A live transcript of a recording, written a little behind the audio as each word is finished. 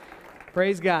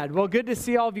Praise God. Well, good to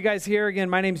see all of you guys here. Again,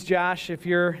 my name's Josh. If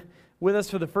you're with us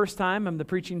for the first time, I'm the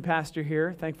preaching pastor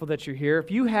here. Thankful that you're here.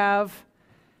 If you have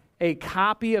a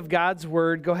copy of God's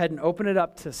Word, go ahead and open it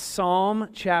up to Psalm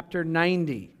chapter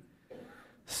 90.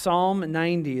 Psalm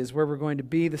 90 is where we're going to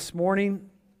be this morning,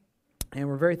 and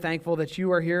we're very thankful that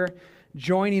you are here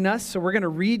joining us. So we're going to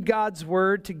read God's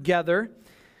Word together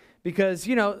because,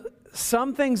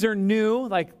 some things are new,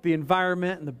 like the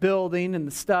environment and the building and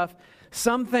the stuff.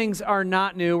 Some things are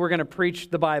not new. We're going to preach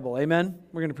the Bible. Amen?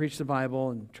 We're going to preach the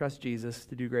Bible and trust Jesus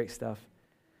to do great stuff.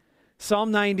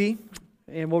 Psalm 90,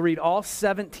 and we'll read all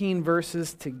 17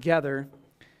 verses together.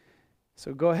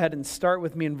 So go ahead and start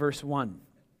with me in verse 1.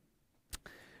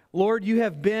 Lord, you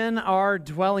have been our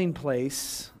dwelling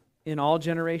place in all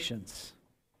generations.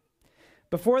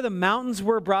 Before the mountains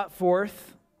were brought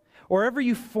forth, or ever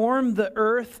you formed the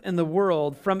earth and the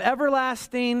world, from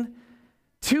everlasting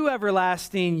to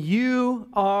everlasting, you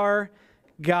are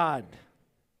God.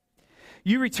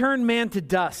 You return man to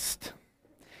dust,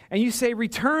 and you say,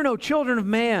 return, O children of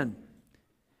man.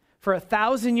 For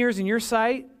 1,000 years in your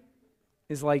sight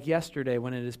is like yesterday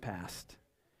when it is past,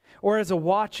 or as a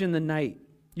watch in the night.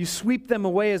 You sweep them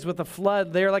away as with a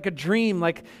flood. They are like a dream,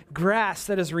 like grass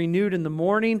that is renewed in the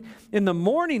morning. In the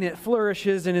morning it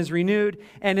flourishes and is renewed,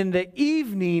 and in the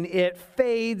evening it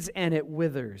fades and it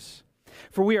withers.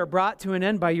 For we are brought to an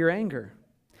end by your anger.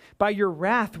 By your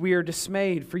wrath we are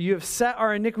dismayed, for you have set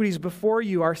our iniquities before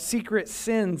you, our secret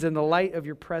sins in the light of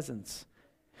your presence.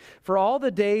 For all the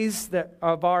days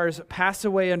of ours pass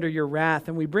away under your wrath,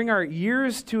 and we bring our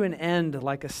years to an end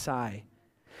like a sigh.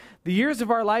 The years of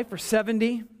our life are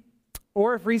 70,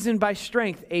 or if reasoned by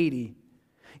strength, 80.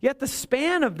 Yet the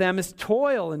span of them is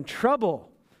toil and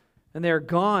trouble, and they are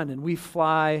gone, and we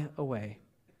fly away.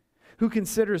 Who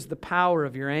considers the power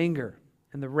of your anger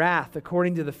and the wrath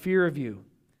according to the fear of you?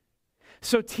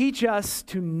 So teach us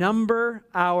to number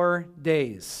our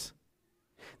days,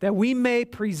 that we may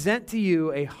present to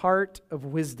you a heart of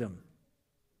wisdom.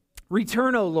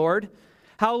 Return, O Lord.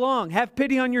 How long? Have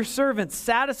pity on your servants.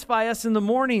 Satisfy us in the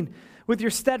morning with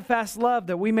your steadfast love,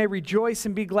 that we may rejoice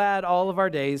and be glad all of our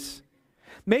days.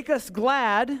 Make us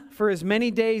glad for as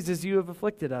many days as you have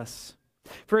afflicted us.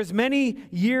 For as many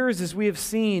years as we have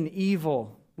seen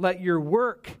evil, let your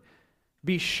work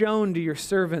be shown to your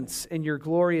servants and your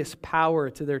glorious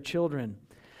power to their children.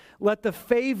 Let the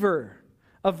favor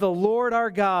of the Lord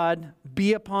our God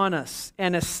be upon us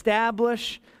and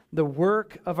establish the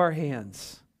work of our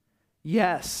hands.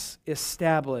 Yes,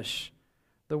 establish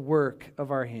the work of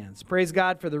our hands. Praise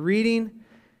God for the reading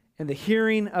and the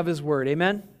hearing of His Word.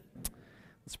 Amen?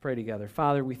 Let's pray together.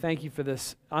 Father, we thank you for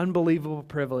this unbelievable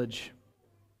privilege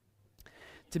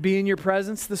to be in your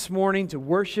presence this morning, to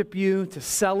worship you, to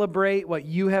celebrate what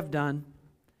you have done.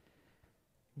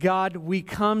 God, we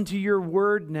come to your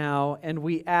word now, and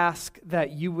we ask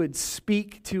that you would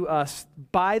speak to us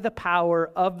by the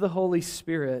power of the Holy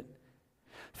Spirit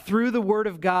through the word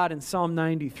of God in Psalm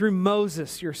 90, through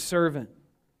Moses, your servant.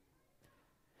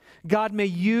 God, may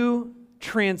you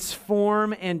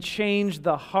transform and change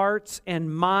the hearts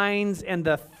and minds and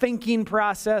the thinking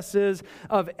processes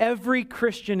of every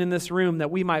Christian in this room,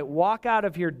 that we might walk out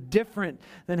of here different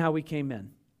than how we came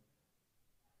in.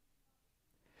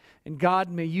 And God,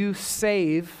 may you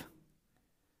save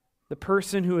the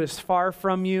person who is far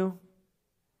from you,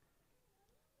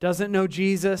 doesn't know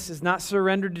Jesus, is not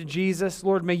surrendered to Jesus.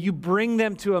 Lord, may you bring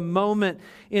them to a moment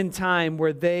in time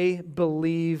where they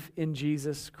believe in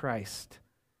Jesus Christ,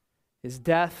 His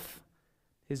death,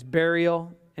 His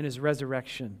burial, and His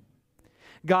resurrection.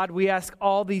 God, we ask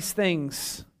all these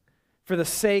things for the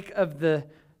sake of the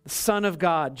Son of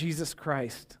God, Jesus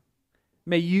Christ.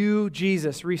 May you,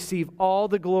 Jesus, receive all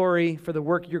the glory for the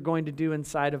work you're going to do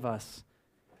inside of us.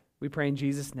 We pray in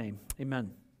Jesus' name.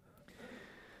 Amen.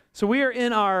 So we are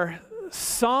in our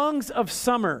Songs of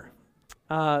Summer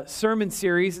sermon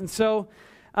series. And so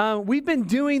we've been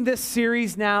doing this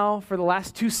series now for the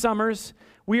last 2 summers.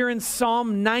 We are in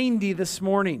Psalm 90 this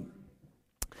morning.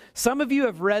 Some of you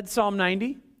have read Psalm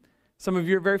 90. Some of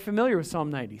you are very familiar with Psalm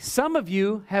 90. Some of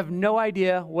you have no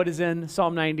idea what is in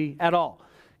Psalm 90 at all.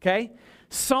 Okay?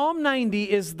 Psalm 90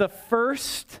 is the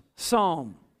first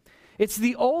psalm. It's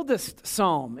the oldest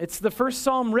psalm. It's the first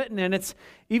psalm written, and it's,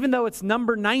 even though it's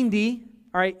number 90,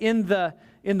 all right, in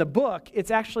the book, it's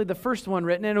actually the first one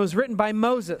written, and it was written by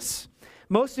Moses.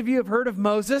 Most of you have heard of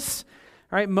Moses.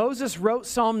 All right, Moses wrote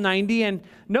Psalm 90, and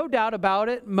no doubt about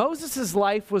it, Moses'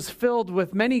 life was filled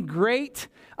with many great,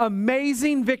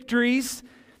 amazing victories,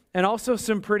 and also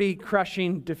some pretty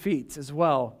crushing defeats as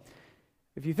well.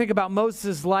 If you think about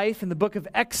Moses' life in the book of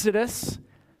Exodus,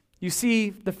 You see,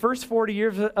 the first 40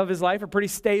 years of his life are pretty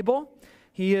stable.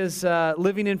 He is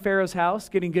living in Pharaoh's house,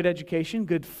 getting good education,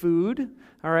 good food,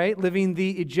 all right, living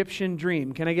the Egyptian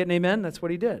dream. Can I get an amen? That's what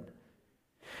he did.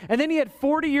 And then he had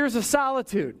 40 years of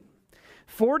solitude.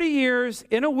 40 years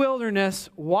in a wilderness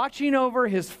watching over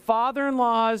his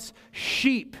father-in-law's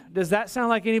sheep. Does that sound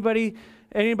like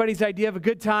anybody's idea of a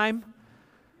good time?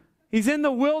 He's in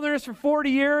the wilderness for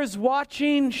 40 years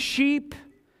watching sheep.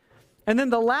 And then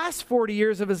the last 40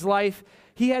 years of his life,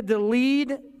 he had to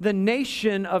lead the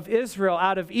nation of Israel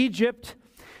out of Egypt,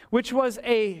 which was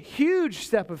a huge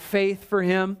step of faith for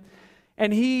him.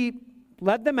 And he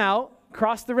led them out,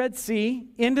 crossed the Red Sea,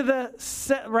 into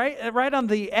right on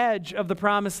the edge of the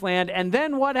Promised Land. And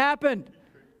then what happened?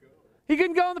 He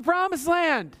couldn't go in the Promised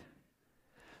Land.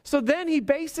 So then he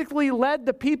basically led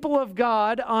the people of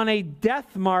God on a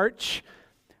death march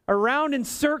around in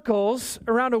circles,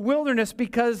 around a wilderness,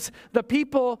 because the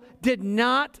people did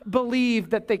not believe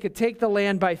that they could take the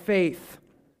land by faith.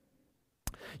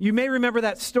 You may remember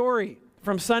that story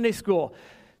from Sunday school.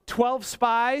 12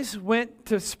 spies went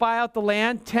to spy out the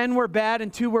land. 10 were bad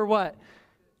and 2 were what?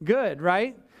 Good,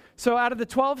 right? So out of the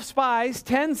 12 spies,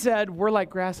 10 said, we're like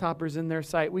grasshoppers in their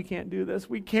sight. We can't do this.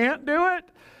 We can't do it.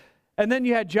 And then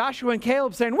you had Joshua and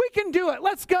Caleb saying, we can do it.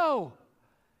 Let's go.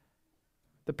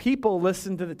 The people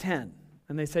listened to the 10.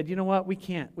 And they said, you know what? We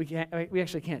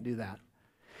actually can't do that.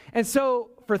 And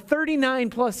so for 39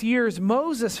 plus years,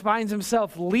 Moses finds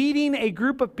himself leading a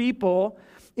group of people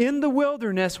in the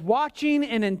wilderness, watching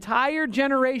an entire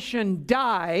generation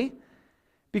die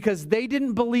because they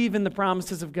didn't believe in the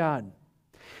promises of God.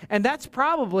 And that's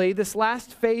probably, this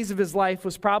last phase of his life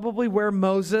was probably where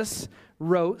Moses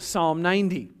wrote Psalm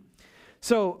 90.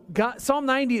 So Psalm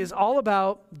 90 is all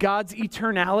about God's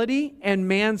eternality and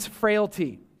man's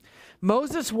frailty.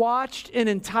 Moses watched an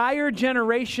entire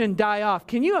generation die off.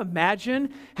 Can you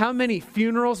imagine how many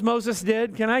funerals Moses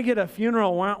did? Can I get a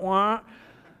funeral? Wah, wah.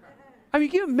 I mean,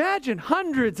 can you imagine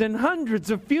hundreds and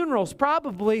hundreds of funerals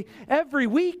probably every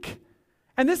week?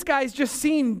 And this guy's just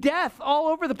seen death all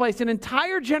over the place. An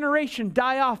entire generation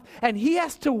die off, and he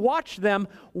has to watch them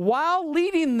while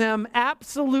leading them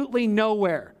absolutely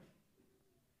nowhere.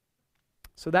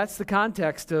 So that's the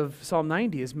context of Psalm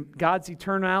 90, is God's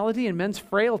eternality and men's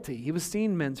frailty. He was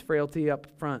seeing men's frailty up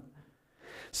front.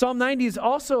 Psalm 90 is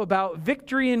also about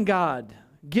victory in God,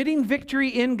 getting victory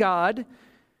in God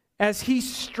as He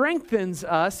strengthens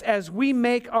us as we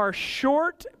make our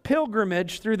short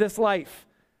pilgrimage through this life.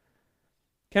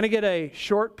 Can I get a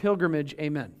short pilgrimage?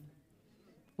 Amen.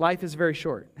 Life is very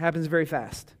short. It happens very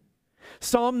fast.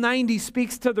 Psalm 90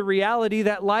 speaks to the reality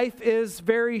that life is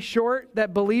very short,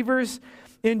 that believers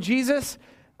in Jesus,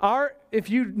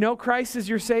 if you know Christ as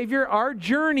your Savior, our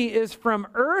journey is from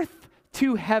earth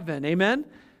to heaven. Amen?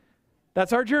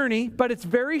 That's our journey, but it's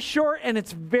very short and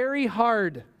it's very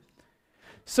hard.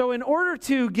 So in order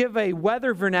to give a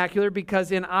weather vernacular,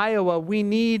 because in Iowa we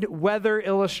need weather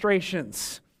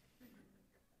illustrations,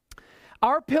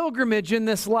 our pilgrimage in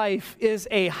this life is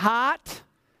a hot,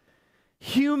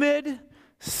 humid,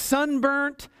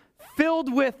 sunburnt,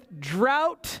 filled with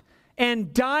drought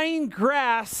and dying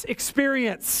grass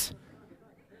experience.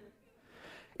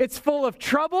 It's full of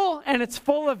trouble and it's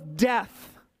full of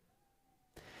death.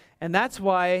 And that's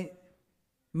why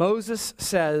Moses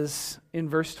says in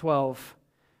verse 12,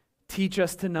 teach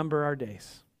us to number our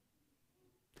days.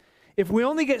 If we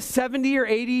only get 70 or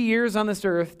 80 years on this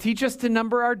earth, teach us to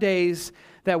number our days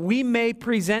that we may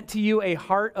present to you a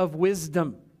heart of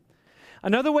wisdom.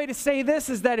 Another way to say this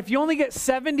is that if you only get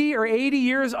 70 or 80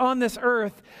 years on this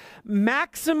earth,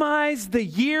 maximize the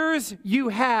years you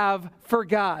have for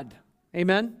God.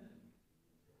 Amen?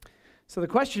 So the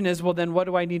question is, well, then what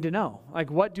do I need to know?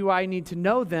 Like, what do I need to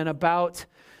know then about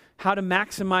how to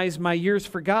maximize my years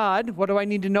for God? What do I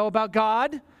need to know about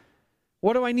God?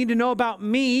 What do I need to know about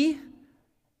me?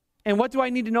 And what do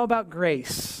I need to know about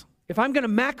grace? If I'm going to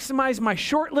maximize my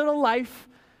short little life,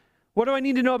 what do I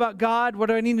need to know about God? What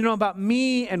do I need to know about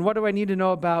me? And what do I need to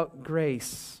know about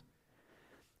grace?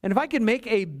 And if I could make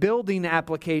a building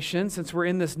application, since we're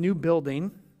in this new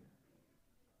building,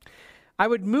 I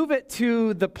would move it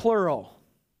to the plural.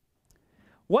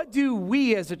 What do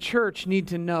we as a church need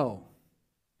to know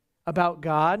about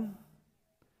God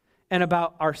and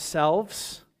about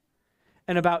ourselves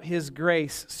and about His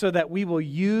grace so that we will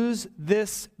use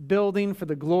this building for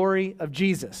the glory of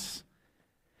Jesus?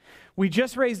 We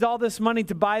just raised all this money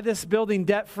to buy this building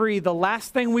debt-free. The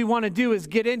last thing we want to do is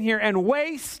get in here and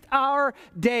waste our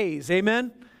days.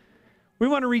 Amen? We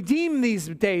want to redeem these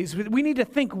days. We need to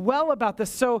think well about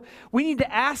this. So we need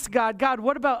to ask God, God,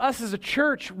 what about us as a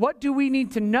church? What do we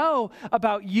need to know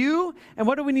about you? And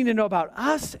what do we need to know about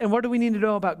us? And what do we need to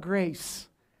know about grace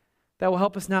that will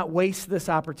help us not waste this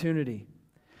opportunity?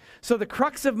 So the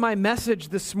crux of my message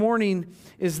this morning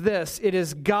is this. It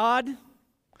is God,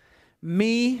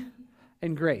 me,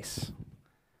 and grace.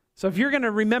 So if you're going to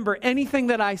remember anything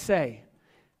that I say,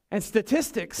 and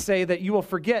statistics say that you will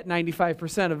forget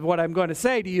 95% of what I'm going to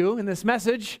say to you in this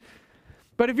message.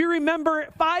 But if you remember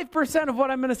 5% of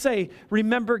what I'm going to say,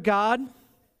 remember God,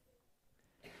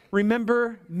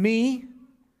 remember me,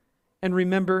 and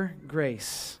remember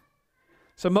grace.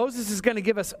 So Moses is going to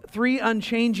give us 3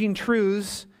 unchanging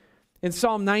truths in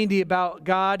Psalm 90 about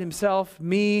God himself,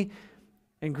 me,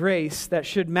 and grace that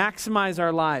should maximize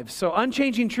our lives. So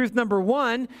unchanging truth number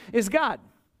 1 is God.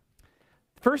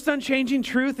 First unchanging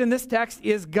truth in this text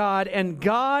is God, and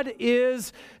God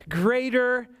is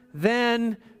greater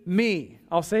than me.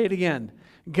 I'll say it again.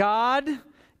 God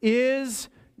is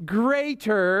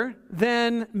greater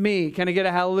than me. Can I get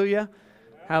a hallelujah?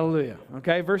 Hallelujah.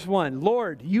 Okay, verse 1.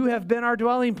 Lord, you have been our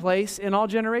dwelling place in all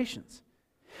generations.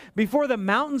 Before the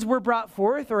mountains were brought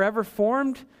forth or ever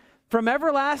formed, from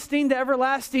everlasting to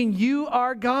everlasting, you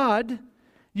are God.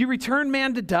 You return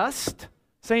man to dust,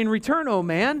 saying, return, O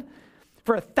man.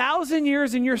 For 1,000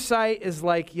 years in your sight is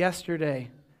like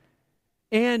yesterday,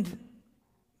 and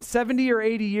 70 or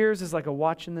 80 years is like a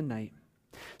watch in the night.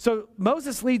 So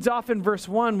Moses leads off in verse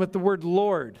 1 with the word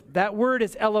Lord. That word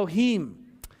is Elohim,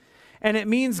 and it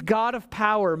means God of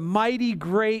power, mighty,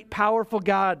 great, powerful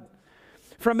God.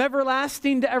 From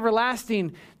everlasting to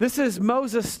everlasting, this is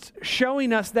Moses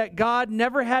showing us that God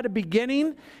never had a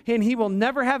beginning and he will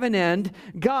never have an end.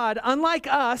 God, unlike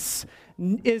us,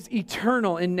 is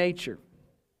eternal in nature.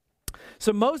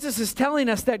 So Moses is telling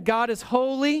us that God is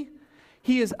holy,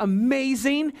 he is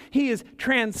amazing, he is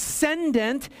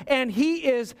transcendent, and he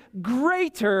is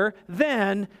greater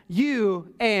than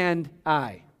you and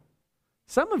I.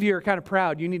 Some of you are kind of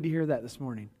proud. You need to hear that this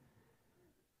morning.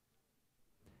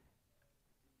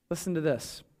 Listen to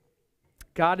this.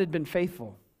 God had been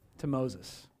faithful to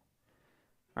Moses.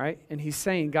 All right? And he's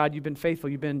saying, God, you've been faithful.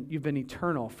 You've been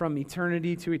eternal. From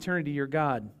eternity to eternity, you're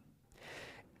God.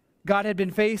 God had been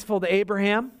faithful to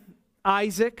Abraham,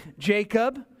 Isaac,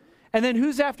 Jacob. And then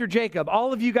who's after Jacob?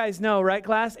 All of you guys know, right,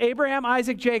 class? Abraham,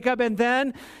 Isaac, Jacob, and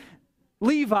then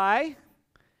Levi.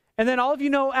 And then all of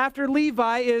you know after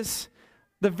Levi is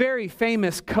the very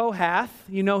famous Kohath.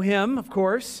 You know him, of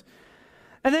course.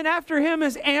 And then after him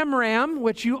is Amram,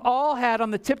 which you all had on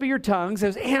the tip of your tongues.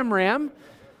 There's Amram.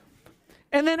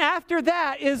 And then after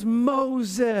that is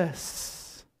Moses.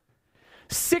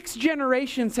 6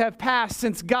 generations have passed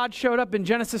since God showed up in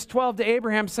Genesis 12 to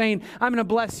Abraham saying, I'm going to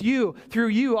bless you. Through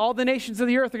you, all the nations of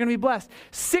the earth are going to be blessed.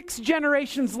 6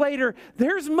 generations later,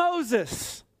 there's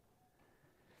Moses.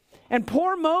 And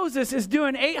poor Moses is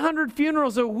doing 800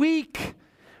 funerals a week,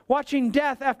 watching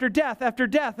death after death after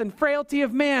death and frailty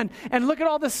of man. And look at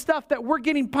all the stuff that we're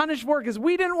getting punished for because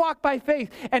we didn't walk by faith.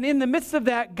 And in the midst of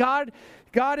that, God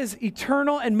is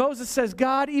eternal. And Moses says,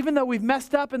 God, even though we've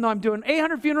messed up and though I'm doing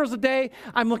 800 funerals a day,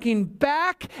 I'm looking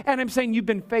back and I'm saying, you've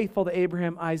been faithful to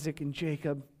Abraham, Isaac, and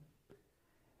Jacob.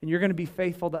 And you're going to be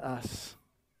faithful to us.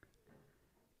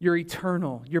 You're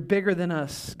eternal. You're bigger than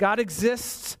us. God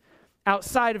exists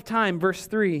outside of time. Verse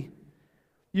 3.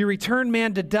 You return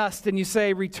man to dust and you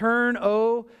say, return,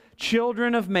 O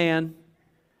children of man.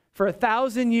 For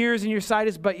 1,000 years in your sight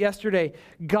is but yesterday.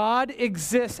 God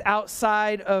exists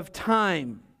outside of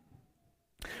time,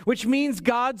 which means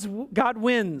God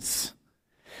wins.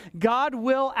 God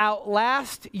will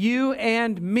outlast you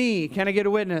and me. Can I get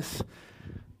a witness?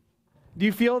 Do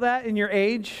you feel that in your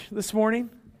age this morning?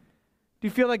 Do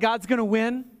you feel like God's going to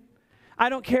win? I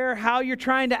don't care how you're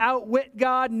trying to outwit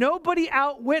God. Nobody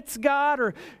outwits God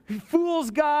or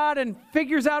fools God and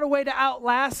figures out a way to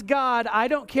outlast God. I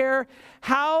don't care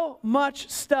how much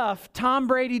stuff Tom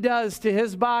Brady does to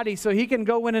his body so he can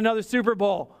go win another Super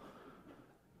Bowl.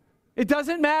 It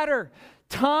doesn't matter.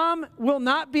 Tom will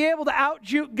not be able to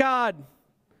outjuke God.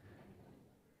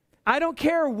 I don't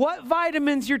care what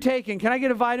vitamins you're taking. Can I get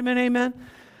a vitamin? Amen.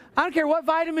 I don't care what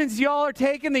vitamins y'all are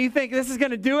taking that you think this is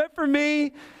going to do it for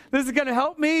me. This is going to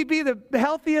help me be the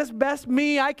healthiest, best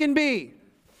me I can be.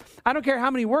 I don't care how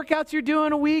many workouts you're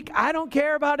doing a week. I don't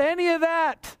care about any of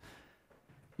that.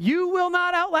 You will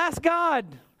not outlast God.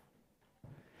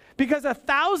 Because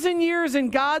 1,000 years in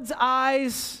God's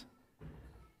eyes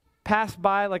pass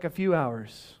by like a few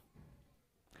hours.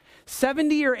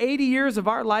 70 or 80 years of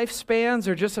our lifespans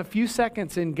are just a few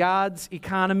seconds in God's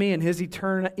economy and his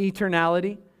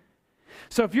eternality.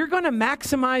 So if you're going to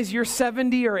maximize your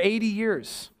 70 or 80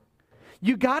 years,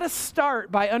 you got to start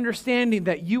by understanding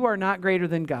that you are not greater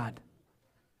than God.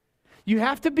 You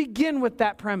have to begin with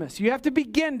that premise. You have to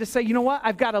begin to say, you know what?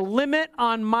 I've got a limit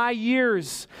on my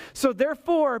years. So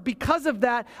therefore, because of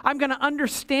that, I'm going to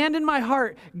understand in my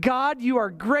heart, God, you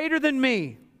are greater than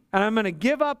me. And I'm going to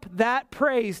give up that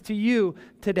praise to you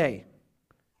today.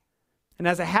 And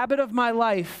as a habit of my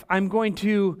life, I'm going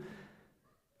to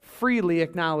freely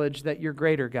acknowledge that you're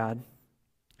greater, God.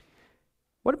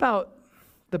 What about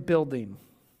the building?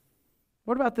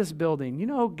 What about this building? You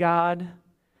know, God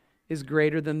is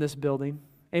greater than this building.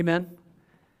 Amen?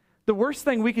 The worst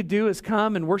thing we could do is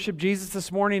come and worship Jesus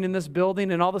this morning in this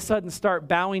building and all of a sudden start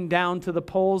bowing down to the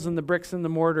poles and the bricks and the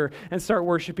mortar and start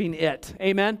worshiping it.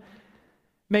 Amen?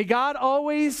 May God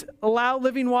always allow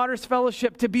Living Waters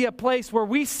Fellowship to be a place where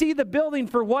we see the building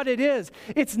for what it is.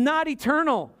 It's not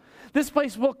eternal. This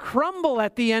place will crumble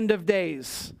at the end of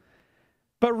days.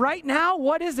 But right now,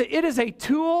 what is it? It is a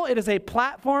tool, it is a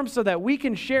platform so that we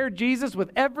can share Jesus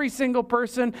with every single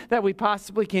person that we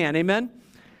possibly can. Amen?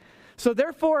 So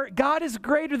therefore, God is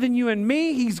greater than you and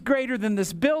me. He's greater than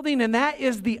this building, and that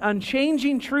is the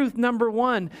unchanging truth, number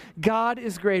one. God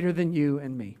is greater than you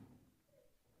and me.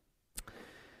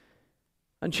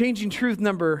 Unchanging truth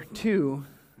number two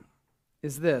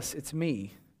is this. It's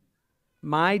me.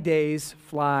 My days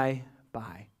fly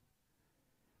by.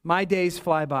 My days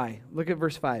fly by. Look at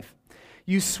verse 5.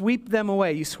 You sweep them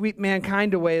away. You sweep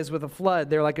mankind away as with a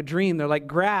flood. They're like a dream. They're like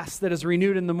grass that is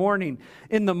renewed in the morning.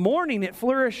 In the morning it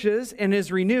flourishes and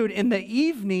is renewed. In the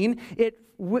evening it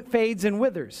fades and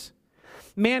withers.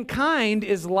 Mankind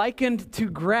is likened to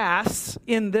grass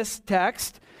in this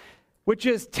text, which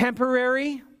is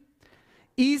temporary,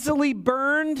 easily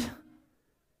burned,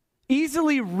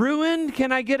 easily ruined.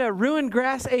 Can I get a ruined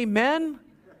grass? Amen?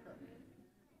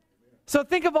 So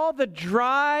think of all the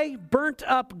dry, burnt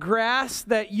up grass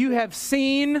that you have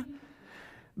seen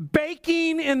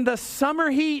baking in the summer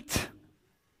heat.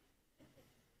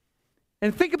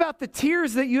 And think about the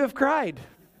tears that you have cried.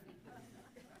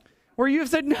 Where you have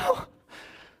said, no,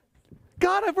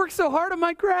 God, I've worked so hard on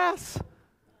my grass.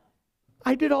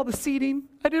 I did all the seeding.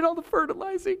 I did all the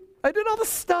fertilizing. I did all the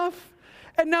stuff.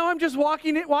 And now I'm just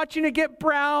watching it get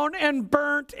brown and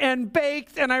burnt and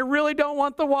baked, and I really don't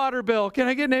want the water bill. Can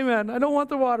I get an amen? I don't want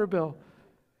the water bill.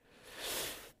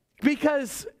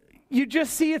 Because you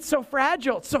just see it's so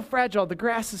fragile. It's so fragile. The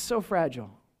grass is so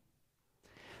fragile.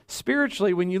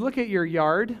 Spiritually, when you look at your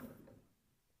yard,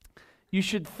 you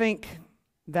should think,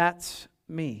 that's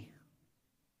me.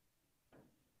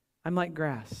 I'm like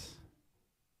grass.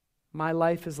 My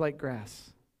life is like grass.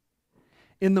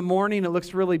 In the morning, it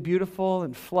looks really beautiful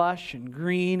and flush and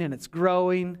green, and it's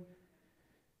growing.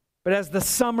 But as the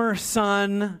summer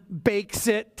sun bakes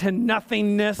it to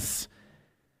nothingness,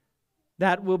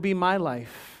 that will be my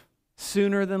life.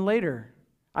 Sooner than later,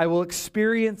 I will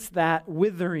experience that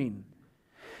withering.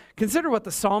 Consider what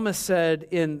the psalmist said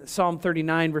in Psalm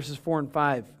 39, verses 4 and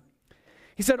 5.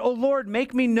 He said, O Lord,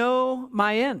 make me know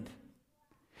my end.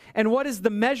 And what is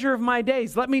the measure of my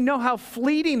days? Let me know how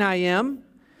fleeting I am.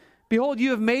 Behold, you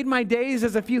have made my days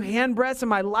as a few handbreadths, and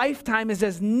my lifetime is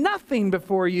as nothing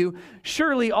before you.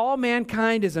 Surely all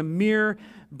mankind is a mere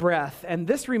breath. And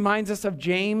this reminds us of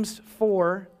James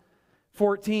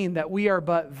 4:14, that we are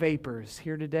but vapors,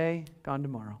 here today, gone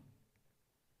tomorrow.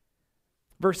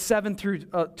 Verse 7 through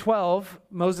 12,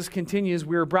 Moses continues,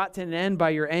 we are brought to an end by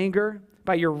your anger,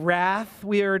 by your wrath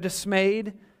we are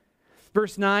dismayed.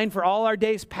 Verse 9, for all our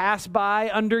days pass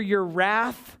by under your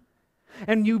wrath,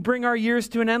 and you bring our years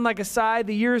to an end like a sigh.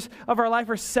 The years of our life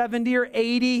are 70 or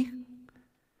 80,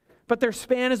 but their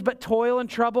span is but toil and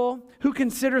trouble. Who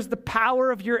considers the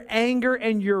power of your anger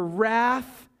and your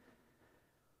wrath?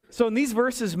 So in these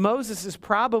verses, Moses is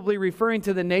probably referring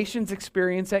to the nation's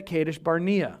experience at Kadesh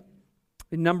Barnea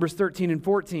in Numbers 13 and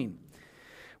 14,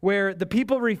 where the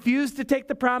people refused to take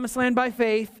the promised land by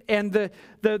faith, and the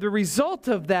result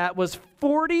of that was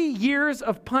 40 years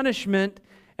of punishment,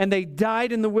 and they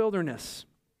died in the wilderness.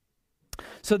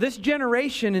 So this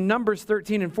generation in Numbers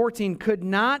 13 and 14 could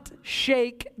not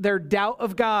shake their doubt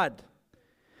of God.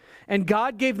 And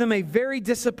God gave them a very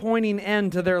disappointing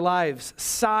end to their lives,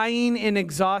 sighing in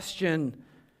exhaustion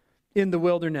in the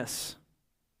wilderness.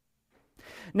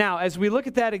 Now, as we look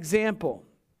at that example,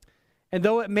 and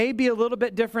though it may be a little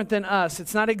bit different than us,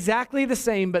 it's not exactly the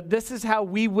same, but this is how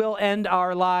we will end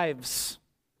our lives.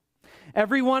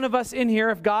 Every one of us in here,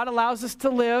 if God allows us to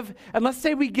live, and let's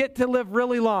say we get to live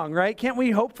really long, right? Can't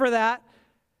we hope for that?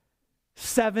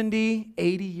 70,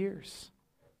 80 years.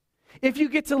 If you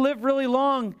get to live really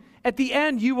long, at the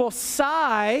end you will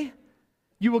sigh.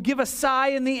 You will give a sigh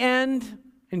in the end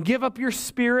and give up your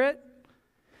spirit.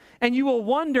 And you will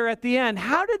wonder at the end,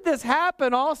 how did this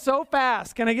happen all so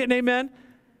fast? Can I get an amen?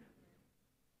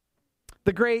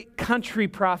 The great country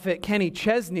prophet Kenny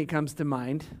Chesney comes to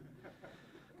mind.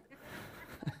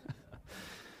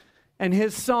 And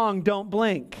his song, Don't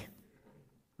Blink,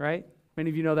 right? Many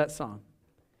of you know that song.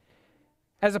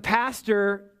 As a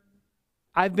pastor,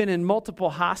 I've been in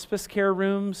multiple hospice care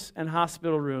rooms and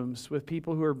hospital rooms with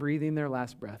people who are breathing their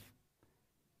last breath.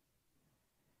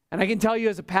 And I can tell you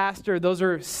as a pastor, those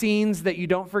are scenes that you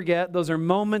don't forget. Those are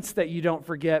moments that you don't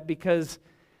forget, because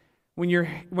when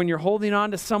you're holding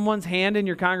on to someone's hand in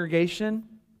your congregation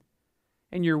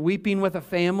and you're weeping with a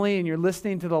family and you're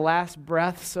listening to the last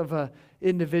breaths of an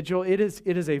individual, it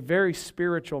is a very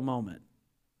spiritual moment.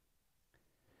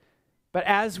 But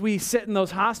as we sit in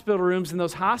those hospital rooms and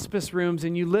those hospice rooms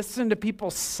and you listen to people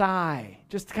sigh,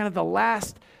 just kind of the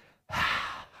last,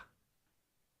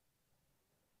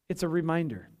 it's a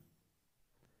reminder.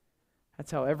 That's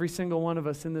how every single one of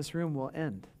us in this room will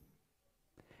end.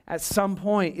 At some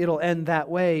point, it'll end that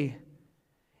way.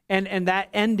 And that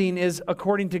ending is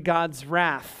according to God's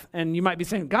wrath. And you might be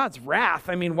saying, God's wrath?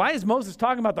 I mean, why is Moses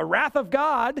talking about the wrath of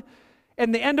God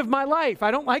and the end of my life?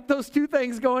 I don't like those two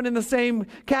things going in the same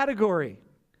category.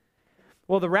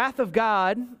 Well, the wrath of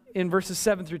God in verses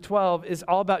 7 through 12 is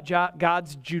all about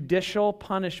God's judicial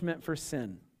punishment for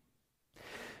sin.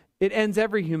 It ends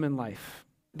every human life.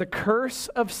 The curse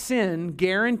of sin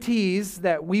guarantees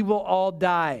that we will all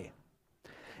die.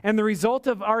 And the result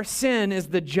of our sin is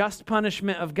the just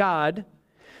punishment of God.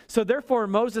 So therefore,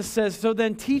 Moses says, so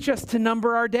then teach us to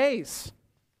number our days.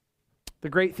 The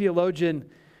great theologian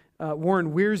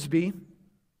Warren Wiersbe,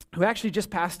 who actually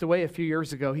just passed away a few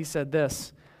years ago, he said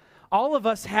this: all of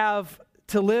us have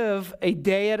to live a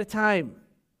day at a time,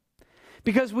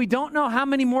 because we don't know how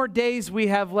many more days we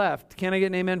have left. Can I get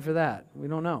an amen for that? We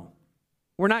don't know.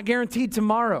 We're not guaranteed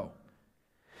tomorrow.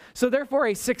 So therefore,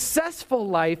 a successful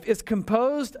life is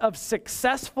composed of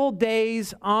successful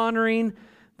days honoring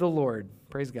the Lord.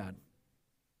 Praise God.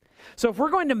 So if we're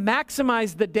going to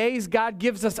maximize the days God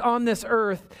gives us on this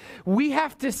earth, we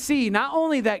have to see not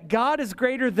only that God is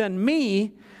greater than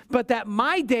me, but that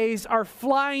my days are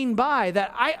flying by,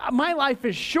 that my life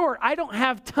is short. I don't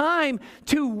have time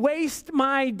to waste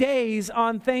my days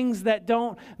on things that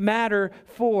don't matter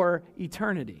for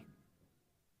eternity.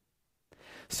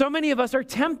 So many of us are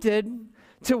tempted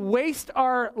to waste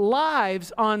our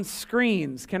lives on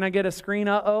screens. Can I get a screen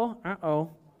uh-oh? Uh-oh.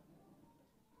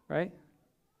 Right?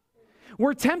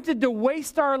 We're tempted to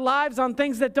waste our lives on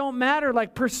things that don't matter,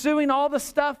 like pursuing all the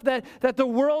stuff that the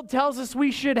world tells us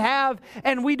we should have,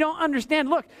 and we don't understand.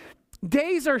 Look,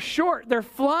 days are short. They're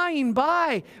flying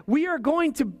by. We are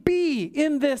going to be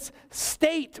in this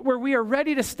state where we are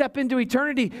ready to step into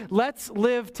eternity. Let's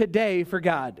live today for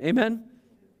God. Amen?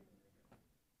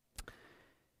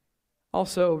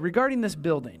 Also, regarding this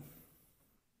building,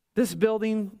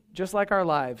 just like our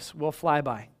lives, will fly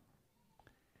by.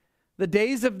 The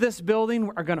days of this building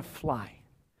are going to fly.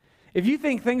 If you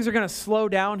think things are going to slow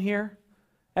down here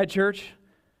at church,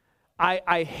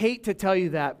 I hate to tell you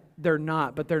that they're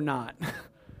not, but they're not.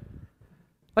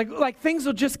 Like things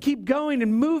will just keep going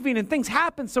and moving, and things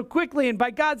happen so quickly, and by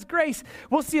God's grace,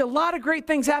 we'll see a lot of great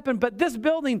things happen. But this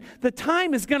building, the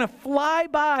time is going to fly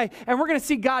by, and we're going to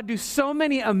see God do so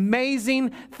many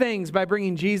amazing things by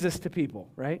bringing Jesus to people,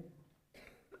 right?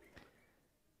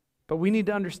 But we need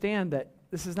to understand that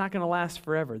this is not going to last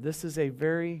forever. This is a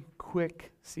very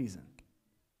quick season.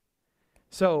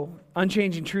 So,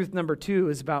 unchanging truth number 2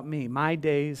 is about me. My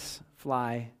days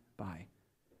fly by.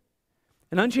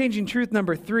 And unchanging truth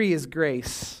number 3 is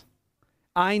grace.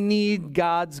 I need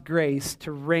God's grace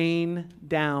to rain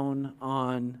down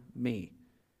on me.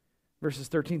 Verses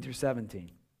 13 through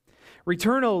 17.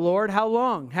 Return, O Lord, how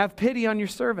long? Have pity on your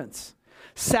servants.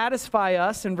 Satisfy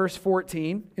us, in verse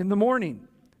 14, in the morning.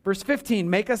 Verse 15,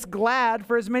 make us glad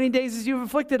for as many days as you have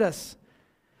afflicted us.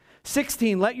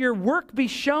 16, let your work be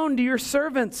shown to your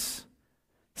servants.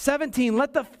 17,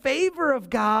 let the favor of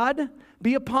God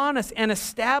be upon us and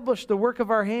establish the work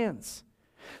of our hands.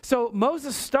 So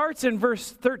Moses starts in verse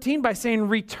 13 by saying,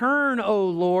 return, O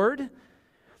Lord.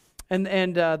 And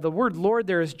the word Lord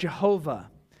there is Jehovah,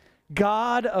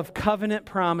 God of covenant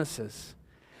promises.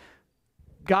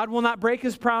 God will not break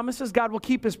his promises. God will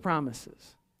keep his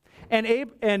promises.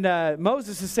 And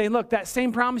Moses is saying, look, that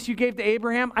same promise you gave to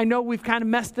Abraham, I know we've kind of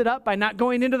messed it up by not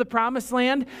going into the promised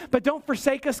land, but don't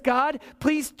forsake us, God.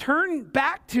 Please turn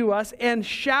back to us and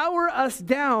shower us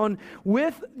down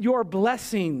with your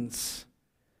blessings.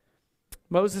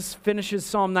 Moses finishes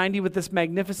Psalm 90 with this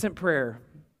magnificent prayer,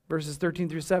 verses 13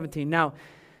 through 17. Now,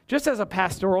 just as a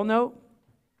pastoral note,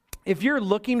 if you're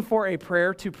looking for a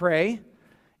prayer to pray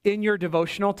in your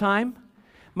devotional time,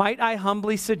 might I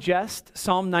humbly suggest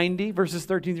Psalm 90, verses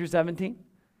 13 through 17?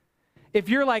 If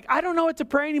you're like, I don't know what to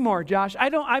pray anymore, Josh.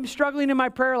 I'm struggling in my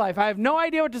prayer life. I have no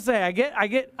idea what to say. I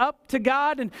get up to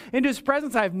God and into his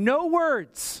presence. I have no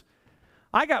words.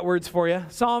 I got words for you.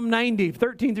 Psalm 90,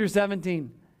 13 through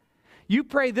 17. You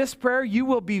pray this prayer, you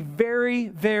will be very,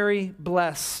 very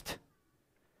blessed.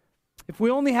 If we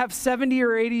only have 70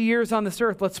 or 80 years on this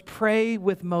earth, let's pray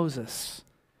with Moses.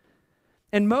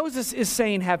 And Moses is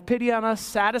saying, have pity on us,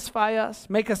 satisfy us,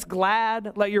 make us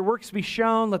glad, let your works be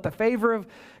shown, let the favor of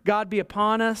God be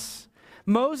upon us.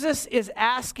 Moses is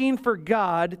asking for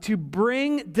God to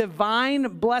bring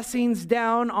divine blessings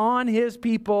down on his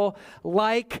people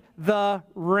like the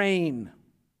rain.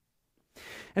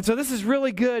 And so this is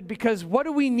really good because what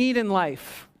do we need in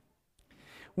life?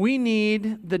 We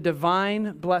need the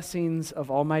divine blessings of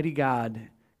Almighty God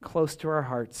close to our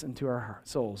hearts and to our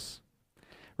souls.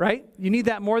 Right? You need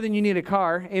that more than you need a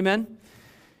car. Amen?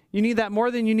 You need that more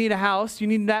than you need a house. You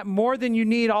need that more than you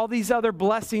need all these other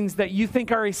blessings that you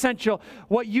think are essential.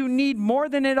 What you need more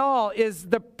than it all is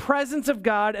the presence of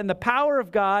God and the power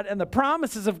of God and the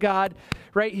promises of God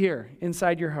right here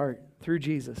inside your heart through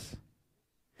Jesus.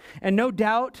 And no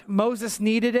doubt Moses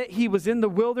needed it. He was in the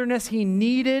wilderness. He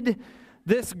needed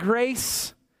this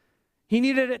grace. He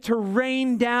needed it to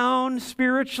rain down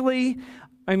spiritually.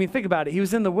 I mean, think about it. He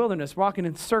was in the wilderness walking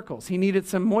in circles. He needed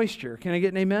some moisture. Can I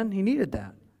get an amen? He needed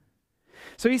that.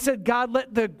 So he said, God,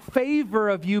 let the favor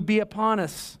of you be upon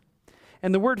us.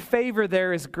 And the word favor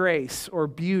there is grace or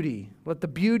beauty. Let the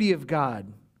beauty of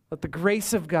God, let the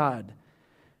grace of God,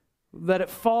 let it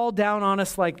fall down on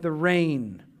us like the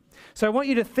rain. So I want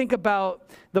you to think about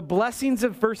the blessings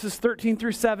of verses 13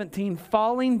 through 17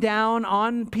 falling down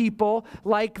on people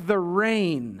like the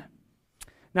rain.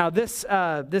 Now, this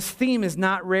theme is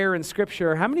not rare in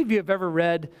Scripture. How many of you have ever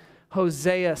read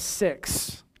Hosea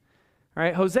 6? All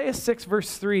right, Hosea 6,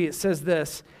 verse 3, it says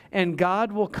this, and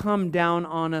God will come down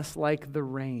on us like the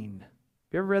rain. Have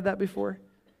you ever read that before?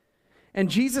 And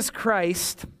Jesus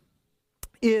Christ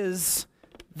is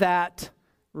that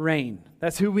rain.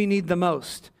 That's who we need the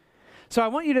most. So I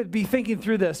want you to be thinking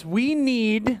through this. We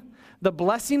need the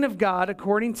blessing of God,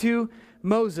 according to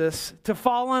Moses, to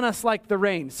fall on us like the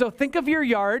rain. So think of your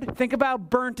yard. Think about how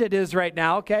burnt it is right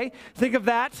now, okay? Think of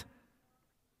that.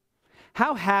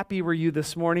 How happy were you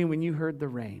this morning when you heard the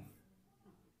rain?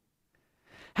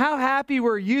 How happy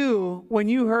were you when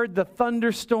you heard the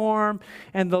thunderstorm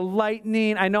and the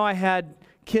lightning? I know I had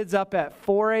kids up at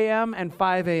 4 a.m. and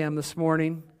 5 a.m. this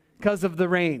morning because of the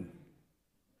rain.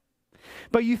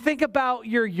 But you think about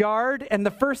your yard, and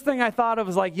the first thing I thought of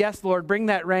was like, yes, Lord, bring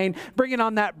that rain. Bring it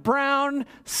on that brown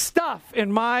stuff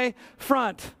in my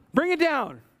front. Bring it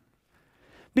down.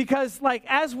 Because like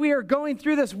as we are going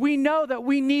through this, we know that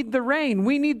we need the rain.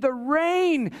 We need the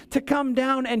rain to come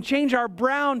down and change our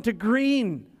brown to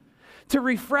green, to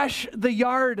refresh the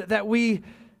yard that we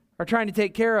are trying to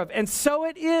take care of. And so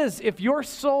it is, if your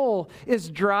soul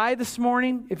is dry this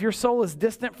morning, if your soul is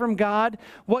distant from God,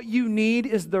 what you need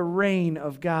is the rain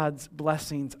of God's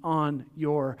blessings on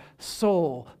your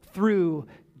soul through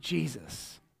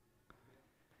Jesus.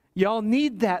 Y'all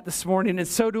need that this morning, and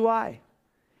so do I.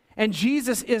 And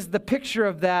Jesus is the picture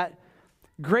of that.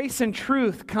 Grace and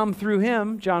truth come through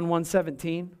him, John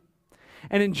 1:17.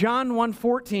 And in John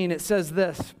 1:14, it says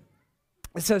this.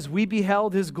 It says, we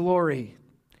beheld his glory.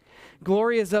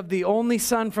 Glory is of the only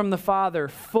Son from the Father,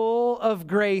 full of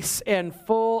grace and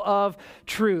full of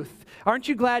truth. Aren't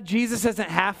you glad Jesus isn't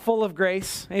half full of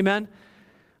grace? Amen?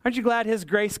 Aren't you glad his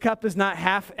grace cup is not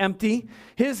half empty?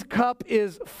 His cup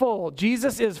is full.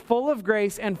 Jesus is full of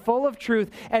grace and full of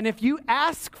truth. And if you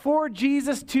ask for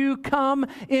Jesus to come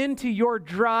into your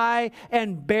dry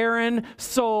and barren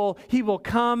soul, he will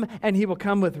come, and he will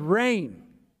come with rain,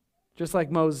 just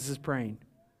like Moses is praying.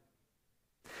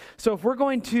 So if we're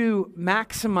going to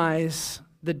maximize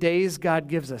the days God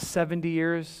gives us, 70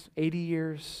 years, 80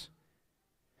 years,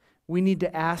 we need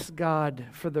to ask God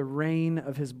for the rain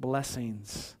of his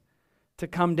blessings to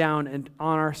come down and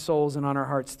on our souls and on our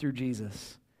hearts through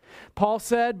Jesus. Paul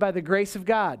said, by the grace of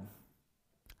God,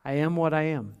 I am what I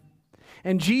am.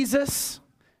 And Jesus,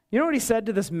 you know what he said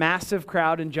to this massive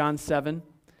crowd in John 7?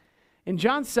 In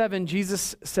John 7,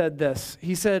 Jesus said this.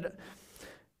 He said,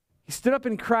 he stood up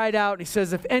and cried out, and he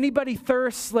says, if anybody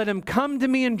thirsts, let him come to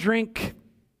me and drink.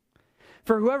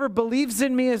 For whoever believes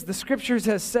in me, as the scriptures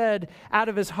has said, out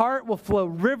of his heart will flow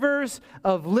rivers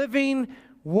of living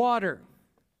water.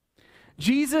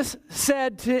 Jesus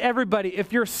said to everybody,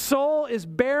 if your soul is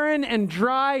barren and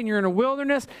dry and you're in a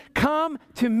wilderness, come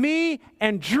to me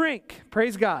and drink.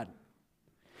 Praise God.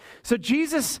 So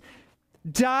Jesus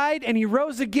died and he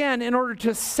rose again in order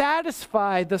to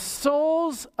satisfy the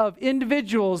souls of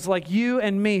individuals like you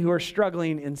and me who are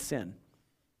struggling in sin.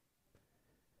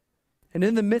 And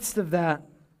in the midst of that,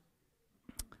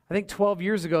 I think 12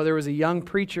 years ago, there was a young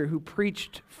preacher who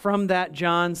preached from that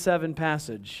John 7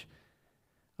 passage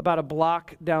about a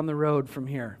block down the road from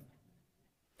here.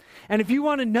 And if you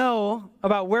want to know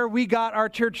about where we got our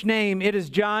church name, it is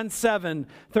John 7,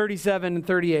 37 and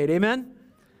 38. Amen?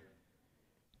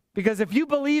 Because if you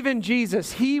believe in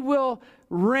Jesus, he will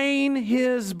rain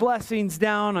his blessings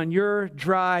down on your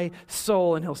dry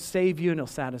soul, and he'll save you and he'll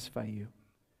satisfy you.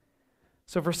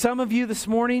 So for some of you this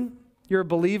morning, you're a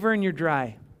believer and you're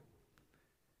dry.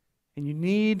 And you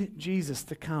need Jesus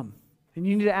to come. And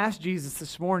you need to ask Jesus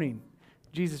this morning,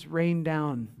 Jesus, rain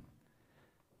down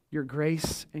your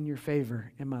grace and your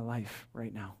favor in my life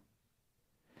right now.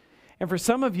 And for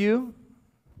some of you,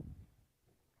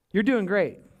 you're doing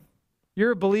great.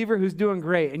 You're a believer who's doing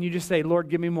great, and you just say, Lord,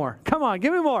 give me more. Come on,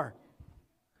 give me more.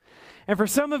 And for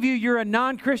some of you, you're a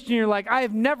non-Christian. You're like, I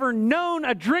have never known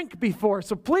a drink before,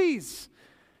 so please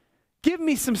give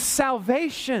me some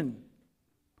salvation.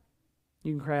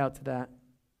 You can cry out to that.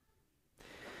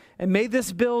 And may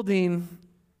this building,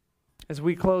 as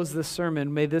we close this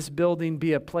sermon, may this building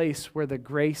be a place where the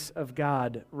grace of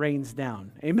God rains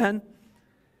down. Amen?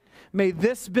 May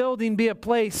this building be a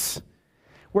place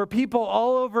where people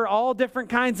all over all different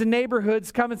kinds of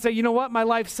neighborhoods come and say, you know what, my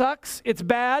life sucks, it's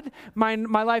bad, my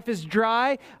life is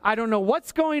dry, I don't know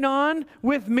what's going on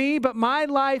with me, but my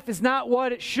life is not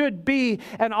what it should be.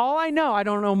 And all I know, I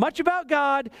don't know much about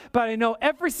God, but I know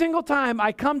every single time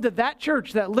I come to that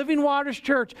church, that Living Waters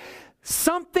church,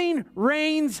 something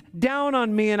rains down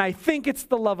on me, and I think it's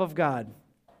the love of God.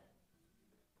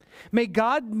 May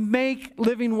God make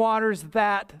Living Waters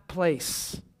that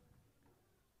place.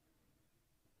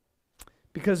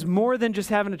 Because more than just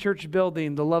having a church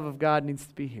building, the love of God needs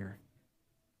to be here.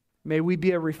 May we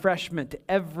be a refreshment to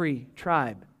every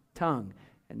tribe, tongue,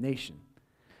 and nation.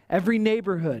 Every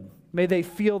neighborhood, may they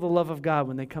feel the love of God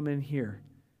when they come in here.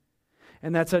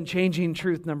 And that's unchanging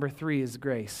truth number 3 is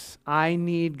grace. I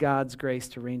need God's grace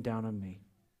to rain down on me.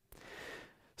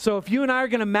 So if you and I are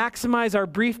going to maximize our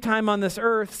brief time on this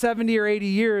earth, 70 or 80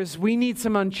 years, we need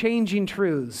some unchanging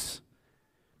truths.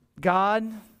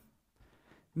 God,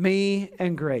 me,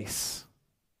 and grace.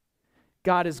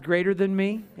 God is greater than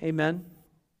me. Amen.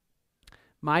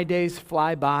 My days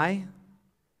fly by,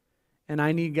 and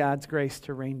I need God's grace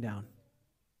to rain down.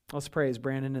 Let's pray as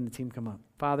Brandon and the team come up.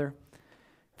 Father,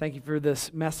 thank you for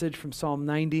this message from Psalm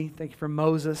 90. Thank you for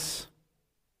Moses.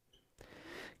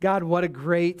 God, what a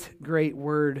great, great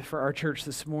word for our church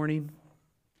this morning.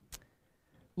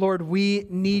 Lord, we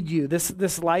need you.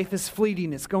 This life is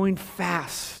fleeting. It's going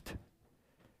fast.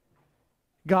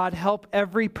 God, help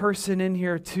every person in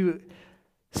here to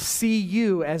see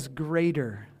you as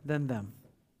greater than them.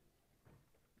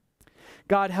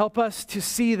 God, help us to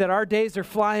see that our days are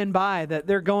flying by, that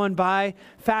they're going by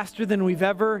faster than we've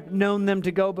ever known them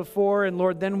to go before. And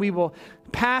Lord, then we will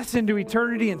pass into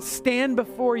eternity and stand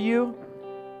before you.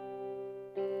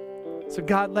 So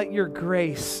God, let your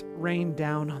grace rain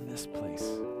down on this place.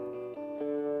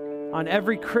 On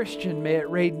every Christian, may it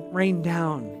rain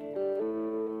down.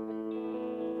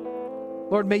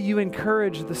 Lord, may you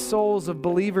encourage the souls of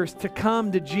believers to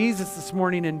come to Jesus this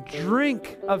morning and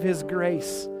drink of his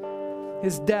grace,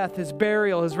 his death, his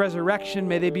burial, his resurrection.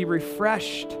 May they be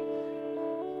refreshed.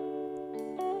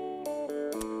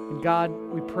 And God,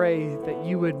 we pray that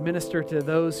you would minister to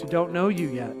those who don't know you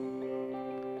yet.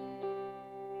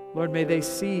 Lord, may they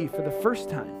see for the first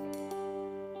time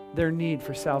their need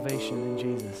for salvation in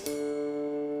Jesus.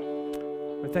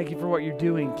 Lord, thank you for what you're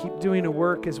doing. Keep doing a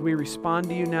work as we respond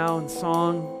to you now in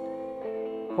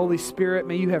song. Holy Spirit,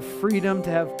 may you have freedom to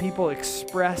have people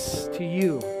express to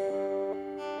you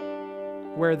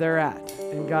where they're at.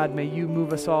 And God, may you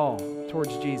move us all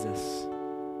towards Jesus.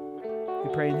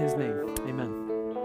 We pray in his name. Amen.